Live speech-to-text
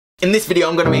In this video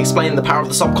I'm going to be explaining the power of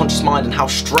the subconscious mind and how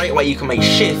straight away you can make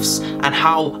shifts and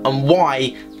how and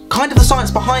why, kind of the science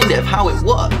behind it of how it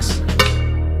works.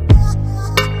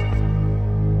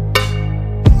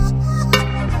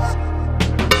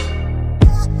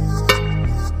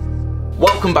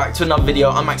 Welcome back to another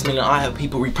video. I'm Max Hindle I. I help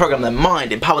people reprogram their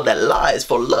mind, empower their lives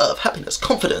for love, happiness,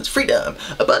 confidence, freedom,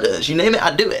 abundance, you name it,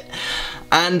 I do it.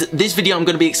 And this video I'm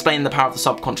going to be explaining the power of the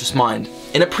subconscious mind.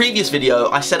 In a previous video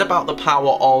I said about the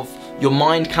power of your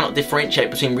mind cannot differentiate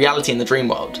between reality and the dream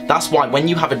world. That's why when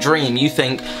you have a dream you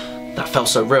think, that felt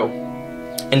so real.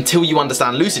 Until you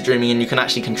understand lucid dreaming and you can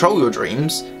actually control your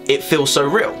dreams, it feels so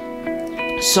real.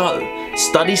 So,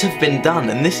 studies have been done,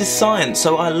 and this is science,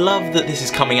 so I love that this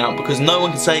is coming out because no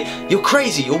one can say, you're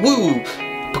crazy, you're woo-woo,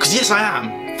 because yes I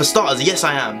am. For starters, yes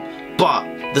I am.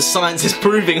 But the science is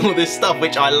proving all this stuff,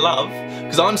 which I love,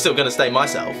 because I'm still going to stay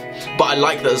myself, but I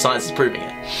like that the science is proving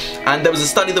it. And there was a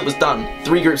study that was done,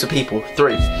 3 groups of people,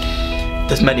 3.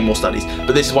 There's many more studies,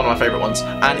 but this is one of my favourite ones,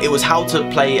 and it was how to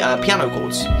play piano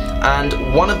chords.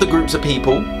 And one of the groups of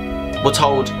people were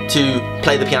told to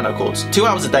play the piano chords 2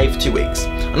 hours a day for 2 weeks.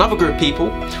 Another group of people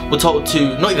were told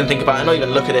to not even think about it, not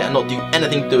even look at it, and not do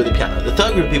anything to do with the piano. The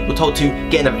third group of people were told to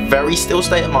get in a very still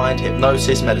state of mind,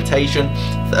 hypnosis, meditation,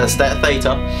 state of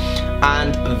theta,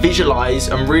 and visualize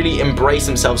and really embrace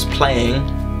themselves playing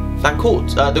that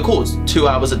the chords 2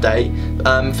 hours a day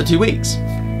for 2 weeks.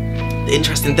 The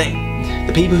interesting thing,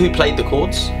 the people who played the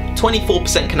chords,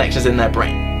 24% connections in their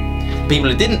brain. The people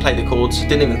who didn't play the chords,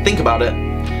 didn't even think about it,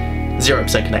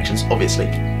 0% connections, obviously.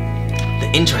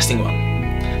 The interesting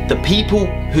one, the people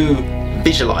who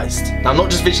visualized, now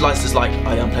not just visualized as like,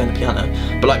 oh yeah, I'm playing the piano,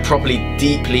 but like properly,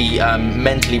 deeply,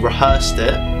 mentally rehearsed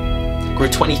it, grew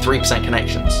 23%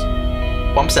 connections,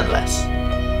 1% less,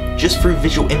 just through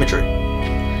visual imagery.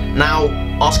 Now,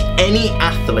 ask any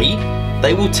athlete,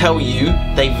 they will tell you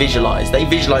they visualize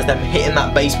them hitting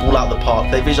that baseball out the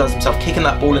park, they visualize themselves kicking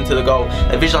that ball into the goal,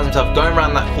 they visualize themselves going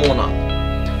around that corner,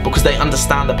 because they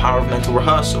understand the power of mental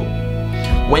rehearsal.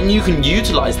 When you can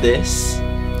utilize this,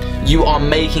 you are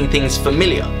making things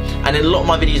familiar. And in a lot of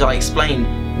my videos I explain,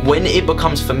 when it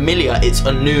becomes familiar, it's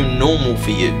a new normal for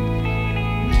you.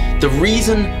 The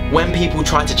reason when people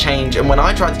try to change, and when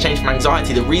I tried to change from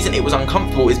anxiety, the reason it was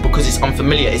uncomfortable is because it's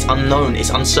unfamiliar, it's unknown, it's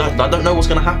uncertain. I don't know what's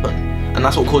going to happen. And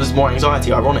that's what causes more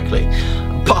anxiety, ironically.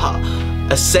 But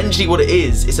essentially what it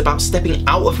is, it's about stepping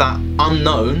out of that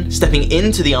unknown, stepping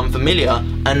into the unfamiliar,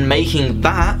 and making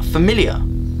that familiar.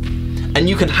 And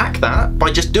you can hack that by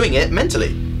just doing it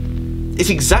mentally. It's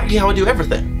exactly how I do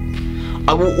everything.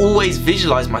 I will always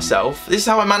visualize myself. This is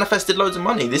how I manifested loads of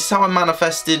money. This is how I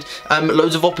manifested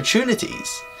loads of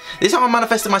opportunities. This is how I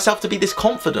manifested myself to be this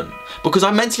confident, because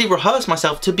I mentally rehearsed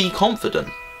myself to be confident.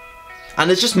 And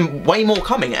there's just way more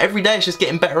coming. Every day it's just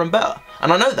getting better and better.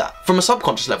 And I know that from a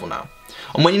subconscious level now.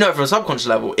 And when you know it from a subconscious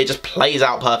level, it just plays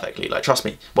out perfectly. Like, trust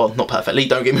me. Well, not perfectly,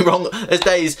 don't get me wrong. There's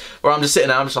days where I'm just sitting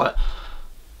there, I'm just like,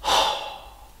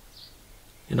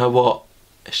 you know what?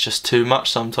 It's just too much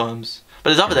sometimes. But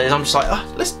there's other days I'm just like,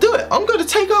 oh, let's do it. I'm going to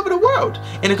take over the world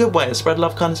in a good way and spread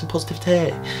love, kindness, and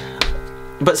positivity.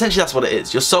 But essentially that's what it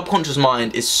is. Your subconscious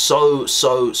mind is so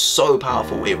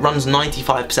powerful. It runs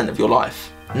 95% of your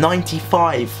life.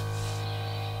 95.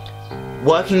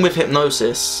 Working with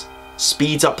hypnosis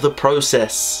speeds up the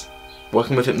process.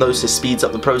 Working with hypnosis speeds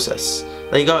up the process.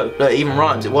 There you go. Look, it even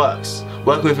rhymes. It works.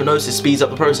 Working with hypnosis speeds up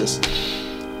the process.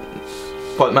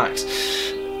 Quote Max.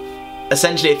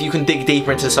 Essentially, if you can dig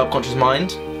deeper into the subconscious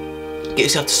mind, get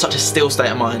yourself to such a still state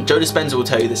of mind. Joe Dispenza will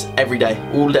tell you this every day,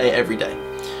 all day, every day.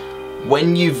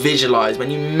 When you visualize,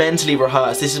 when you mentally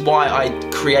rehearse, this is why I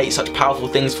create such powerful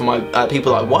things for my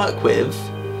people that I work with,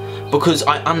 because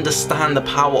I understand the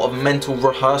power of mental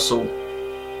rehearsal.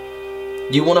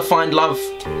 You want to find love,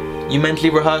 you mentally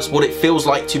rehearse what it feels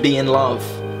like to be in love,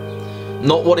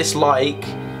 not what it's like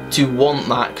to want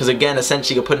that, because again,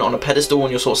 essentially you're putting it on a pedestal and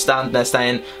you're sort of standing there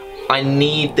saying, I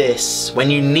need this. When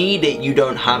you need it, you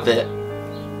don't have it.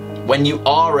 When you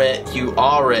are it, you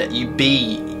are it, you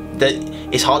be.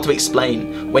 It's hard to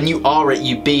explain. When you are it,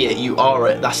 you be it, you are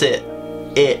it, that's it.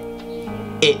 It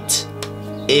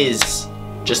is,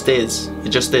 just is, it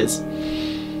just is.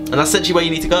 And that's essentially where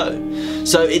you need to go.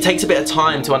 So it takes a bit of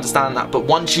time to understand that, but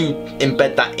once you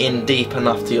embed that in deep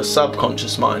enough to your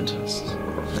subconscious mind,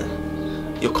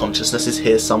 your consciousness is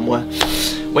here somewhere.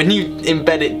 When you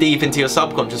embed it deep into your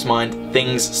subconscious mind,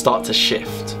 things start to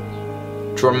shift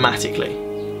dramatically.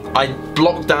 I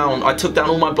took down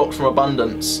all my blocks from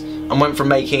abundance and went from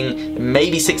making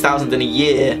maybe 6,000 in a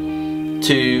year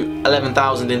to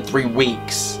 11,000 in 3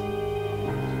 weeks.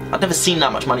 I'd never seen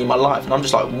that much money in my life, and I'm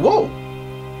just like, whoa.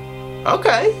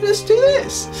 okay, let's do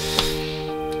this.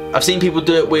 I've seen people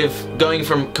do it with going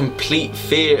from complete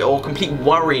fear or complete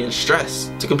worry and stress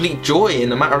to complete joy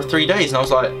in a matter of 3 days, and I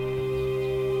was like,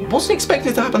 wasn't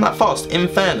expecting it to happen that fast, in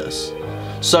fairness.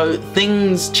 So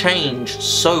things change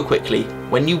so quickly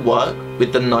when you work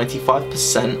with the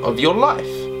 95% of your life.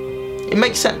 It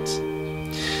makes sense.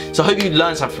 So I hope you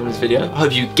learned something from this video. I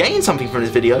hope you gained something from this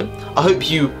video. I hope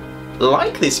you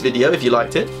like this video if you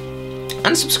liked it.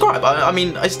 And subscribe. I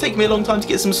mean, it's taken me a long time to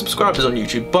get some subscribers on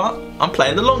YouTube, but I'm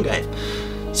playing the long game.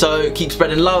 So keep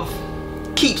spreading love,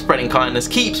 keep spreading kindness,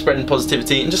 keep spreading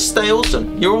positivity, and just stay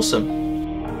awesome. You're awesome.